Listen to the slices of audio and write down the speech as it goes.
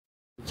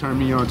Turned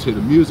me on to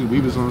the music. We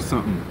was on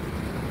something.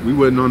 We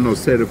wasn't on no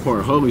set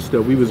apart holy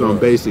stuff. We was on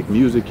basic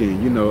music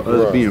and, you know,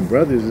 us being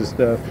brothers and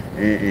stuff.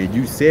 And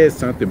you said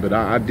something, but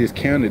I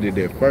discounted it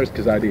at first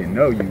because I didn't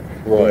know you.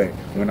 But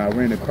when I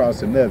ran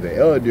across another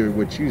elder,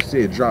 what you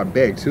said dropped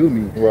back to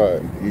me.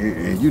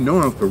 And you know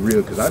I'm for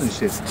real because I didn't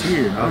shed a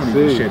tear. I don't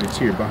even shed a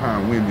tear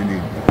behind women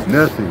and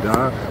nothing,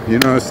 dog. You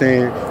know what I'm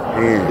saying?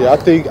 And yeah,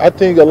 I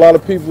think a lot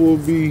of people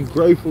would be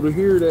grateful to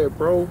hear that,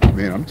 bro.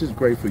 Man, I'm just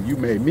grateful you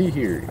made me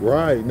hear it.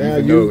 Right now,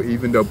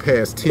 even though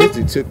past tense,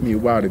 it took me a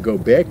while to go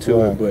back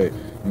to it,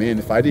 but man,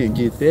 if I didn't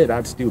get that,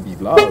 I'd still be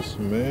lost.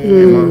 Man,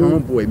 and my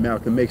homeboy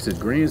Malcolm X, his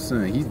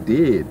grandson, he's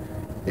dead.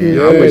 And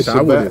I wish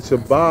I would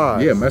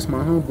have. Yeah, that's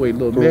my homeboy,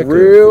 Lil Mecca.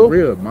 For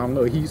real, my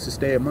little, he used to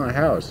stay at my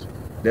house.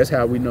 That's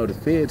how we know the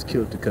feds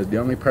killed it, because the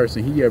only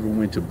person he ever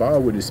went to bar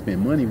with and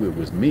spend money with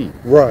was me.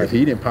 If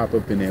he didn't pop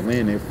up in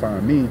Atlanta and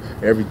find me,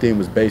 everything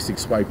was basic,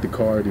 swipe the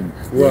card and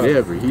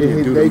whatever. He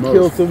didn't do the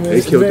most.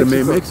 They killed him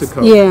in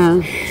Mexico. Yeah.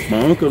 My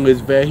uncle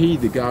is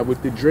Vahid, the guy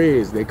with the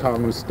dreads. They call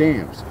him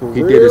Stamps.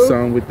 He did a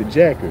song with the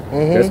Jacker.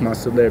 That's my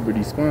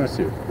celebrity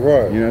sponsor. You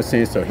know what I'm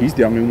saying? So he's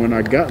the only one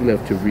I got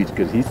left to reach,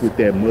 because he's with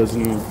that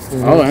Muslim.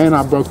 Oh, and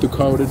I broke the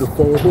code of the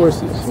 4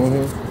 horses.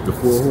 The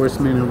 4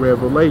 horsemen in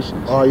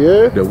Revelations. Oh,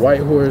 yeah? The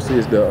white horse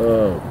is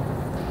the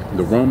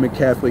Roman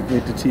Catholic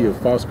entity of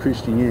false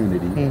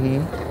Christianity.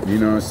 You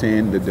know what I'm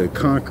saying? The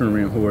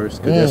conquering horse,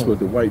 because that's what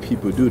the white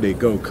people do. They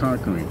go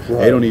conquering.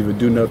 They don't even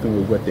do nothing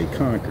with what they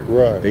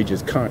conquer. They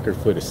just conquer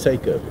for the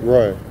sake of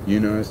it. You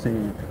know what I'm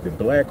saying? The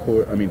black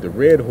horse, the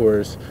red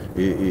horse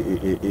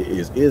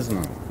is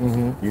Islam.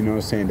 You know what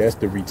I'm saying? That's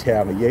the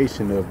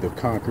retaliation of the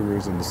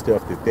conquerors and the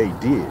stuff that they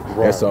did.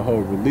 That's a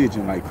whole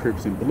religion like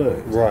Crips and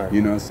Bloods.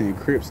 You know what I'm saying?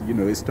 Crips, you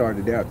know, it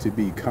started out to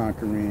be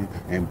conquering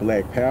and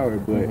black power,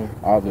 but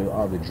all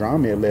the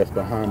drama it left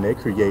behind, they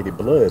created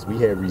Bloods. We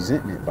had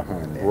resentment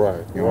behind that.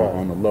 You know,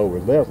 on the lower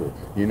level.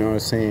 You know what I'm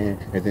saying?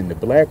 And then the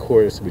black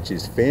horse, which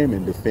is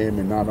famine, the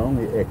famine not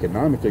only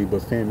economically,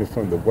 but famine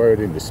from the word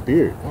and the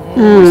spirit.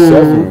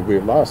 Suffering, we're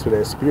lost for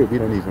that spirit. We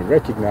don't even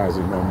recognize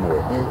it no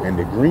more. And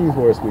the green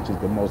horse, which is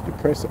the most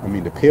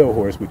depressing, the pale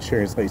horse, which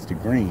translates to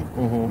green.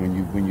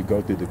 When you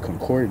go through the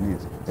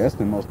concordance, that's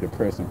the most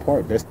depressing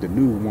part. That's the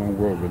new one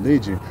world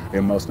religion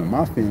that most of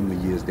my family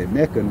is, that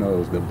Mecca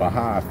knows, the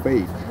Baha'i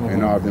faith,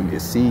 and all them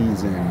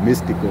Essenes and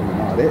mystical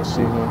and all that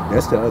shit.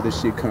 That's the other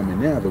shit coming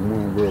now, the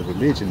one world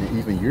religion, and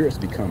even Europe's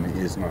becoming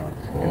Islam.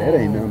 And that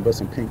ain't nothing but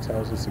some pink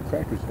towels and some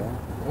crackers,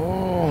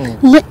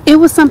 dog. It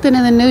was something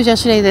in the news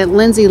yesterday that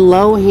Lindsay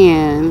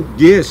Lohan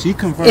she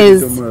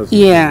confirmed the Muslims.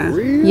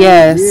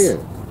 Yes.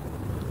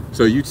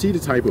 So you see the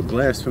type of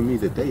blasphemy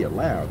that they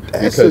allow,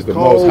 because the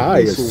Most High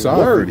is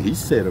sovereign. He's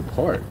set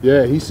apart.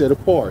 Yeah, he's set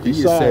apart. He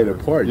is set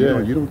apart.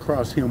 You don't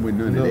cross him with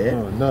none of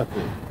that.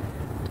 Nothing.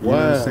 You know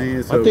what I'm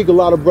saying? So, I think a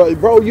lot of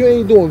bro, you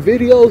ain't doing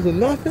videos or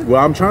nothing?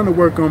 Well, I'm trying to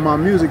work on my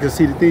music, because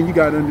see, the thing, you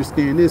got to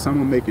understand this. I'm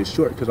going to make it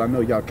short, because I know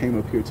y'all came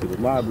up here to the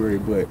library,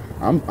 but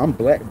I'm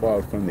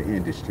blackballed from the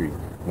industry.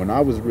 When I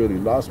was really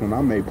lost, when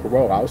I made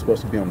Parole, I was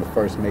supposed to be on the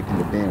first Making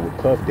the Band with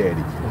Puff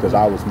Daddy, because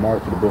I was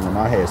marketable and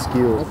I had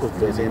skills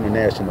as an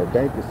international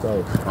banker.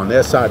 So on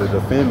that side of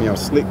the family, I'm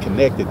slick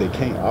connected. They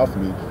can't off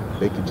me.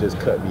 They can just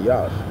cut me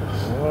off.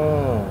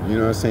 You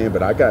know what I'm saying?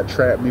 But I got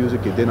trap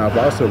music, and then I've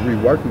also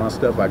reworked my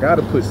stuff. I got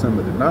to put some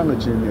of the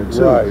knowledge in there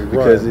too,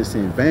 because it's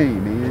in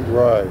vain, man.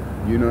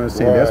 You know what I'm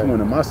saying? That's one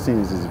of my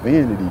sins, is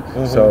vanity.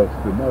 So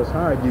the Most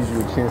High gives you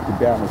a chance to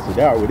balance it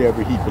out.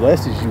 Whatever he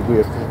blesses you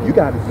with, you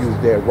got to use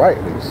that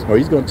rightly, or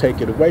he's going to take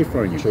it away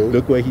from you.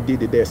 Look what he did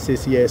to that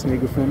sissy ass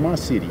nigga from my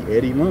city,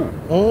 Eddie Lum.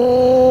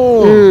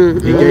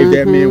 He gave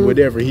that man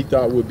whatever he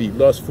thought would be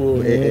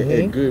lustful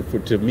and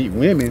good to meet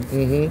women,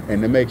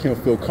 and to make him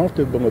feel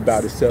comfortable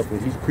about himself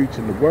when he's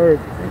preaching the word,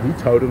 and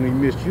he totally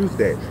misused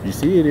that. You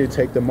see, it didn't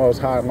take the Most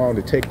High long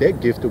to take that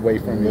gift away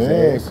from his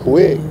ass.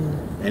 Quick.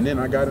 And then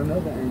I got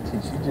another auntie,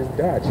 she just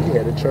died. She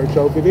had a church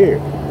over there.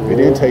 It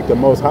didn't take the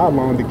Most High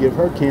long to give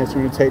her cancer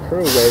and take her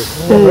away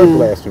from her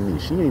blasphemy.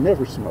 She ain't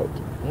never smoked.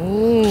 You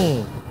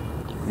know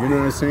what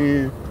I'm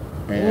saying?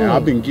 And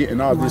I've been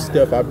getting all this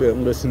stuff. I've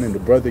been listening to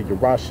Brother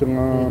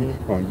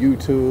Yerushalayim on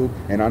YouTube.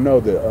 And I know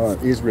the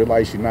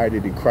Israelites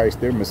United in Christ,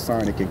 they're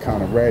Masonic and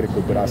kind of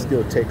radical, but I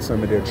still take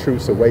some of their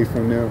truths away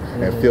from them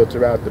and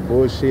filter out the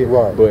bullshit.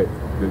 But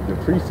the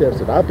precepts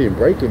that I've been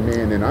breaking,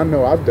 man, and I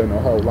know I've done a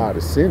whole lot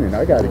of sinning.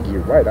 I got to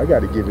get right. I got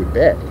to give it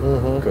back,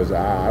 because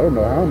I don't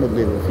know how I'm gonna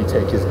live if he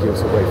take his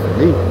gifts away from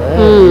me,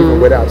 even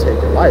without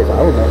taking life. I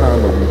don't know how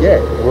I'm gonna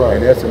react.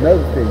 And that's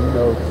another thing, you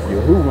know,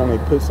 Yahuwah only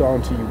puts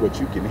on to you what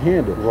you can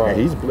handle, and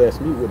he's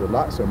blessed me with a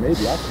lot, so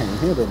maybe I can't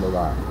handle a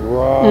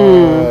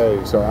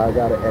lot. So I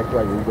gotta act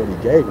like what he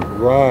gave me. You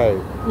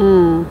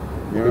know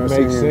what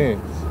I'm makes saying?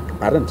 sense.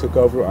 I done took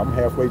over, I'm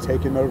halfway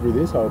taking over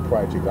this whole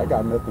project. I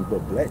got nothing but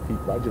black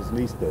people. I just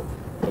leased the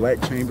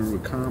Black Chamber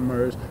of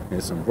Commerce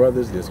and some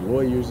brothers that's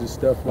lawyers and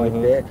stuff like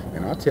that.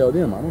 And I tell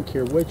them, I don't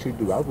care what you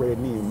do. I read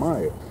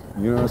Nehemiah.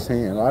 You know what I'm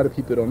saying? A lot of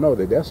people don't know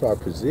that that's our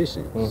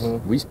position.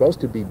 We supposed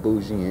to be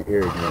bougie and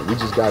arrogant. We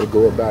just got to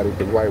go about it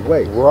the right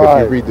way.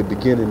 Right. If you read the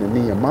beginning of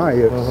Nehemiah,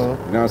 you know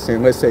what I'm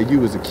saying? Let's say you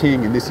was a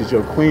king and this is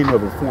your queen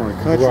of a foreign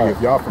country. Right.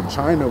 If y'all from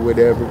China or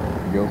whatever,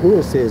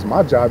 Yahuwah says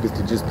my job is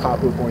to just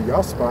pop up on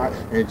y'all spot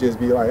and just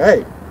be like,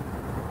 hey,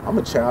 I'm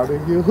a child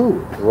of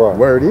Yahuwah. Right.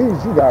 Word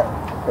is, you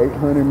got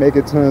 800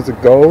 megatons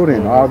of gold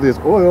and all this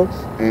oil,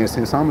 and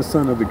since I'm a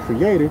son of the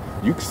creator,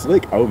 you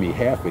slick owe me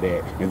half of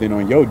that, and then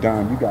on your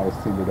dime you gotta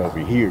send it over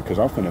here because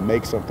I'm finna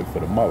make something for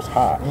the Most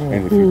High.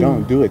 And if you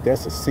don't do it,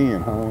 that's a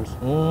sin, Holmes.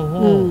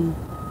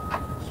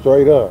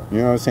 Straight up. You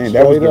know what I'm saying?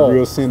 That was Straight the up.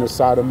 real sin of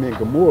Sodom and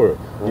Gomorrah.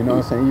 You know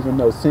what I'm saying? Even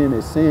though sin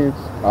is sin,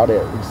 all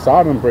that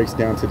Sodom breaks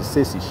down to the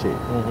sissy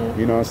shit.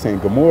 You know what I'm saying?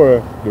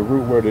 Gomorrah, the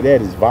root word of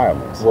that is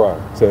violence. Right.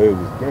 So it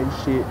was gay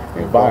shit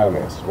and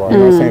violence. Right. You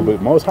know what I'm saying?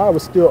 But Most High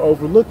was still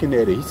overlooking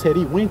at it. He said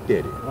he winked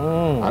at it.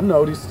 I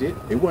noticed it.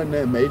 It wasn't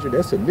that major.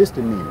 That's a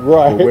misdemeanor.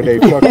 Right. But where they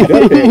fucked it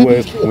up at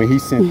was when he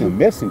sent them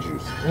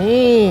messengers.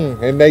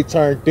 And they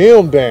turned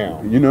them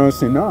down. You know what I'm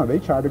saying? No, they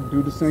tried to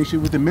do the same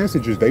shit with the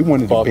messengers. They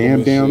wanted Fuck to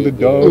bam them down the shit,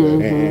 door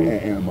dude.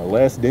 and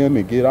molest them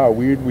and get all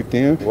weird with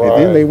them. Right.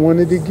 And then they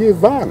wanted to get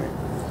violent.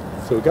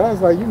 So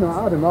guys like, I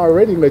done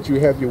already let you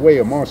have your way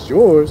amongst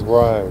yours.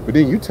 Right. But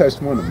then you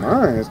touched one of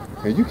mine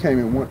and you came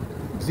in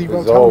zero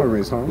It's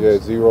tolerance, over. huh? Yeah,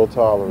 zero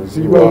tolerance.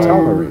 Zero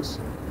tolerance.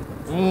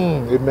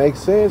 It makes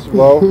sense,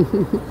 bro.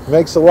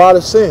 Makes a lot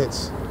of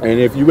sense. And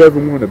if you ever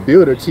want to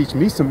build or teach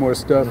me some more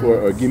stuff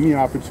or give me an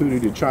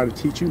opportunity to try to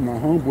teach you, my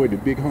homeboy, the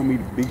big homie,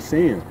 Big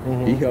Sam,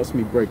 he helps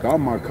me break all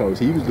my codes.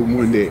 He was the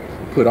one that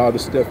put all the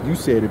stuff you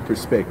said in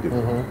perspective.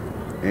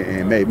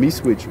 And made me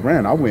switch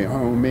around. I went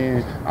home,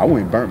 man. I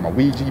went and burnt my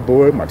Ouija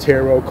board, my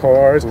tarot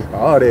cards,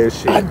 all that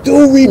shit. I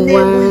do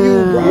remember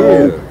you,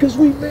 bro. Yeah. Because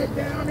we met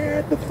down there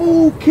at the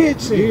food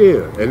kitchen.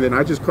 Yeah, and then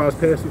I just crossed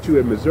paths with you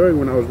at Missouri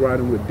when I was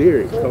riding with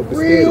Derek.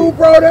 Real,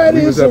 bro, that We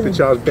is was up in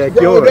y'all's Bro,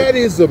 backyard. that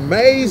is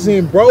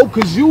amazing, bro,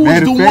 because you was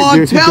Matter the of fact, one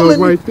there he goes telling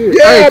me. right there.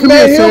 Yeah, Hey, I come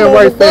met here, him Sam, on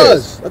right the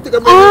bus. I think I met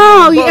him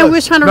Oh, on the yeah, bus.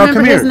 we're trying to No, remember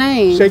come his here.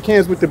 name. Shake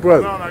hands with the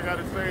brother. I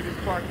gotta say this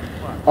parking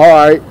spot. All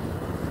right.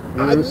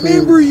 I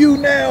remember you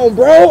now,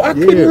 bro. I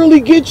couldn't Yeah. really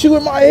get you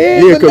in my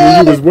head. Yeah, but because when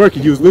now you was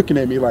working, you was looking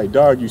at me like,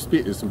 dog, you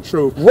spitting some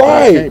truth.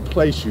 Right. I can't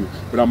place you,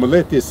 but I'm going to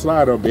let this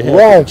slide on behalf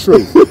Right. of the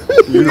truth.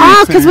 You know what Oh,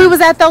 I'm because we saying?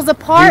 was at those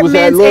apartments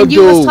little and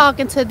you was dude.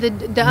 talking to the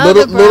other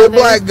little brother.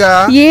 black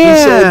guy. Yeah.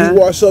 He said he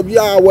washed up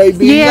Yahweh,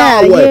 be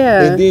Yeah, Yahweh.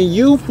 yeah. And then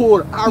you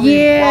pulled.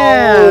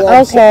 Yeah,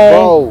 Bro, okay.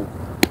 Bro,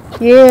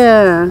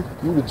 Yeah.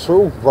 you the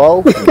truth,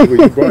 bro. Well,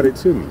 you brought it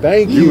to me.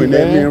 Thank You you, and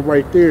that man. man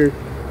right there,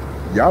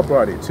 y'all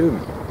brought it to me.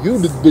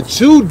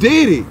 But you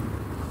did it.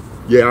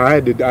 Yeah,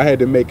 I had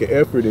to make an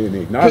effort in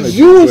acknowledging. Because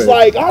you was but-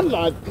 like, I'm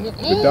not.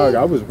 But dog,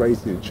 I was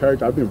raised in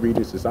church. I've been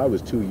reading since I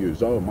was 2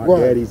 years old. My Right.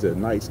 daddy's a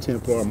Knights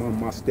Templar.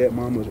 My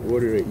stepmama's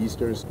order at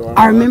Eastern Star. I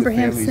My remember other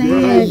him family's saying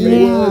order it at You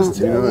now. Faith. was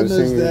You know what I'm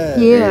telling us saying? that.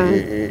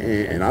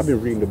 Yeah. And I've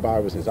been reading the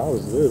Bible since I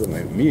was little.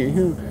 And me and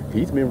him,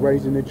 he's been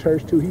raised in the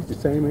church too. He's the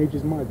same age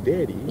as my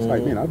daddy. He's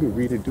like, man, I've been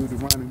reading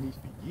Deuteronomy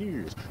for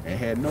years and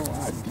had no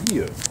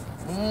idea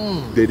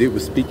that it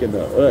was speaking to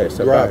us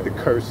about Right. the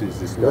curses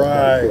and stuff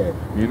Right. like that.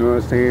 You know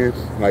what I'm saying?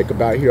 Like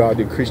about here, all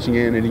the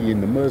Christianity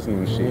and the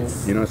Muslim shit.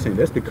 You know what I'm saying?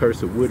 That's the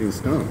curse of wood and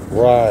stone.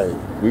 Right.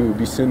 We would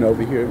be sitting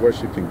over here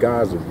worshiping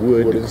gods of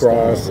wood, Wood the and stone,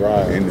 cross,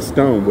 right. and the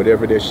stone,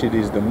 whatever that shit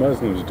is the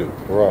Muslims do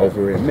Right.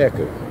 over in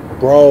Mecca.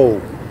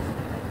 Bro,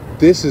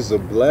 this is a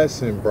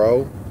blessing,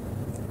 bro.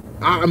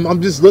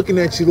 I'm just looking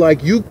at you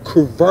like you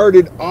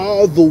converted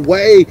all the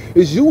way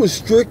as you was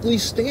strictly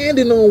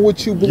standing on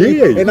what you believe.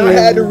 Yeah, and I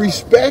had to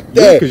respect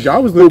Yeah, that. because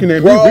y'all was looking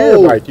at me Bro. weird,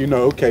 like,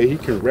 okay, he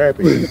can rap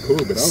and he's cool,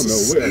 but I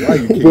don't know why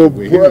you keep But it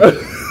with bro. him.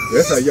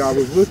 That's how y'all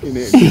was looking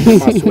at me.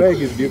 My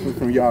swag is different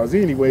from y'all's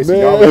anyway, so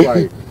y'all was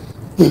like,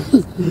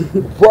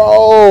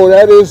 Bro,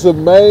 that is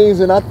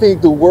amazing. I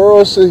think the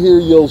world should hear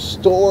your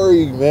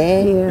story,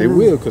 man. they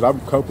will, because I'm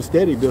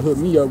copacetic to hook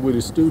me up with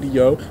a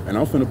studio, and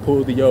I'm finna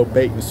pull the old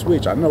bait and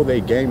switch. I know they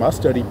game. I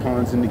study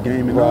pawns in the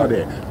game and all Right.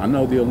 that. I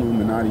know the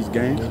Illuminati's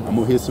game. I'm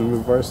gonna hit some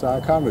reverse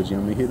psychology.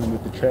 I'm gonna hit them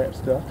with the trap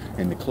stuff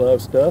and the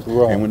club stuff.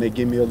 Right. And when they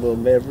give me a little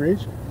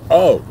leverage,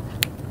 oh,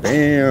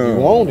 bam.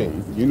 You want it.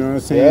 You know what I'm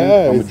saying? Yeah,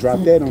 I'm gonna it's-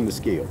 drop that on the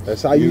scale.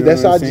 That's how you- know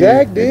that's what I'm how saying?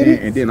 Jack did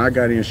it. And then I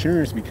got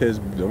insurance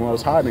because the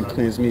Most High done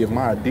cleansed me of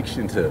my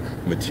addiction to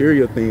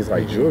material things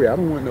like jewelry. I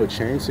don't want no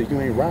chain, so you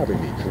ain't robbing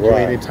me. You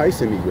Right. ain't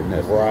enticing me with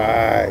nothing.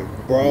 Right.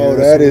 Bro, You know what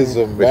that I'm is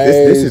saying?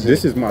 amazing. But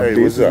this is my Hey, this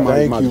what's is up? my,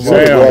 Thank my you, jewel,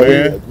 brother.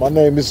 man. My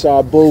name is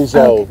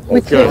Shabuzo.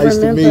 We can't Nice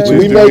to meet remember. you.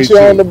 We Nice to met meet you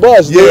you. on the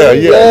bus. Yeah,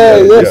 dude. yeah,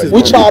 yeah. We This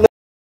is try my- to